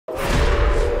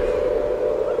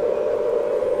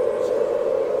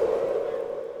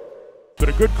But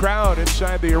a good crowd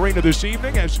inside the arena this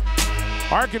evening as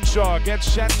Arkansas gets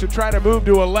set to try to move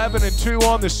to 11-2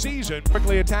 on the season.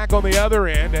 Quickly attack on the other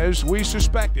end, as we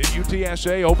suspected.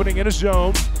 UTSA opening in a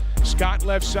zone. Scott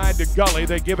left side to Gully.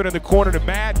 They give it in the corner to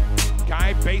Matt.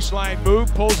 Guy baseline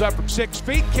move, pulls up from 6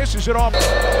 feet, kisses it off.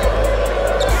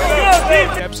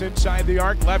 Steps inside the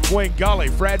arc, left wing Gully.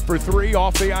 Fred for 3,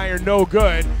 off the iron, no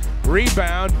good.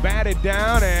 Rebound, batted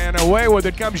down, and away with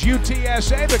it comes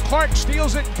UTSA. The Clark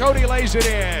steals it, and Cody lays it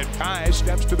in. Guy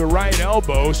steps to the right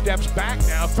elbow, steps back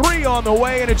now. 3 on the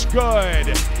way, and it's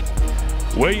good.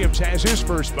 Williams has his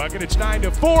first bucket. It's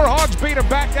 9-4. Hogs beat him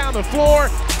back down the floor.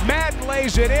 Madden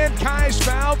lays it in. Kai's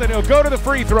fouled, and he'll go to the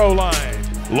free throw line.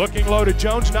 Looking low to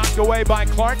Jones, knocked away by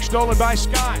Clark, stolen by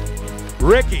Scott.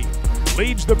 Ricky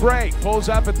leads the break, pulls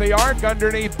up at the arc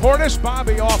underneath Portis.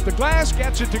 Bobby off the glass,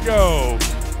 gets it to go.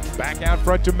 Back out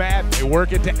front to Matt. They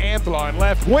work it to Anthlon.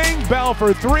 Left wing, Bell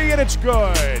for 3, and it's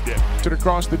good. To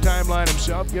across the timeline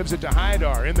himself, gives it to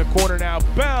Haidar. In the corner now,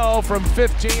 Bell from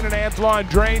 15, and Anthlon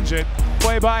drains it.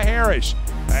 Play by Harris.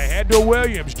 Ahead to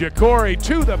Williams. Jacory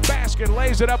to the basket,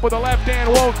 lays it up with a left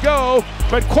hand, won't go.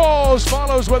 But Qualls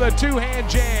follows with a 2-hand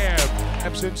jam.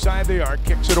 Steps inside the arc,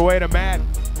 kicks it away to Matt.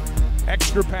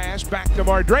 Extra pass, back to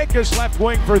Mardrakas, left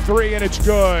wing for 3, and it's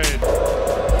good.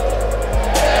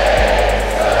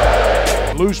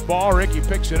 Loose ball, Ricky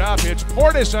picks it up, hits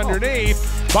Portis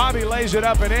underneath. Bobby lays it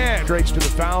up and in. Straight to the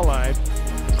foul line.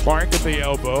 Clark at the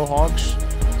elbow. Hawks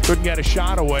couldn't get a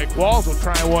shot away. Qualls will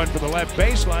try one for the left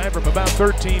baseline from about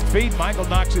 13 feet. Michael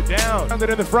knocks it down. Found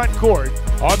it in the front court.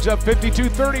 Hogs up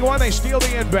 52-31. They steal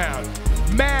the inbound.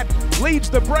 Matt leads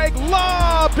the break.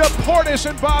 Lob to Portis,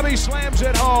 and Bobby slams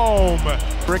it home.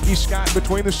 Ricky Scott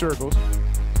between the circles.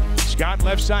 Scott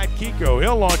left side, Kiko.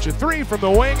 He'll launch a 3 from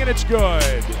the wing, and it's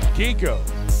good. Kiko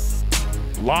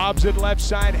lobs it left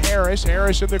side, Harris.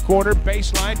 Harris in the corner,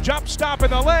 baseline, jump stop in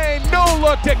the lane. No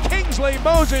look to Kingsley.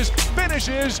 Moses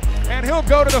finishes, and he'll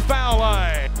go to the foul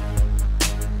line.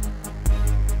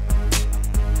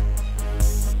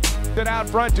 It out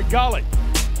front to Gully.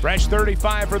 Fresh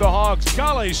 35 for the Hogs.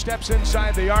 Gully steps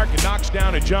inside the arc and knocks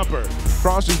down a jumper.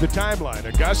 Crosses the timeline.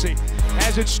 Agassi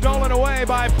has it stolen away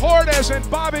by Portis, and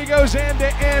Bobby goes end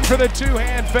to end for the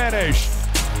 2-hand finish.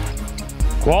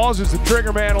 Qualls is the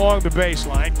trigger man along the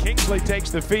baseline. Kingsley takes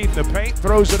the feed in the paint,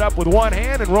 throws it up with one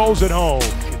hand, and rolls it home.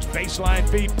 It's baseline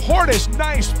feed. Portis,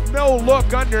 nice no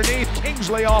look underneath.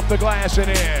 Kingsley off the glass and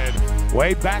in.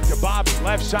 Wade back to Bobby.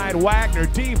 Left side, Wagner.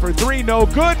 D for 3, no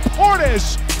good.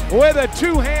 Portis with a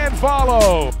 2-hand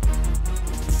follow.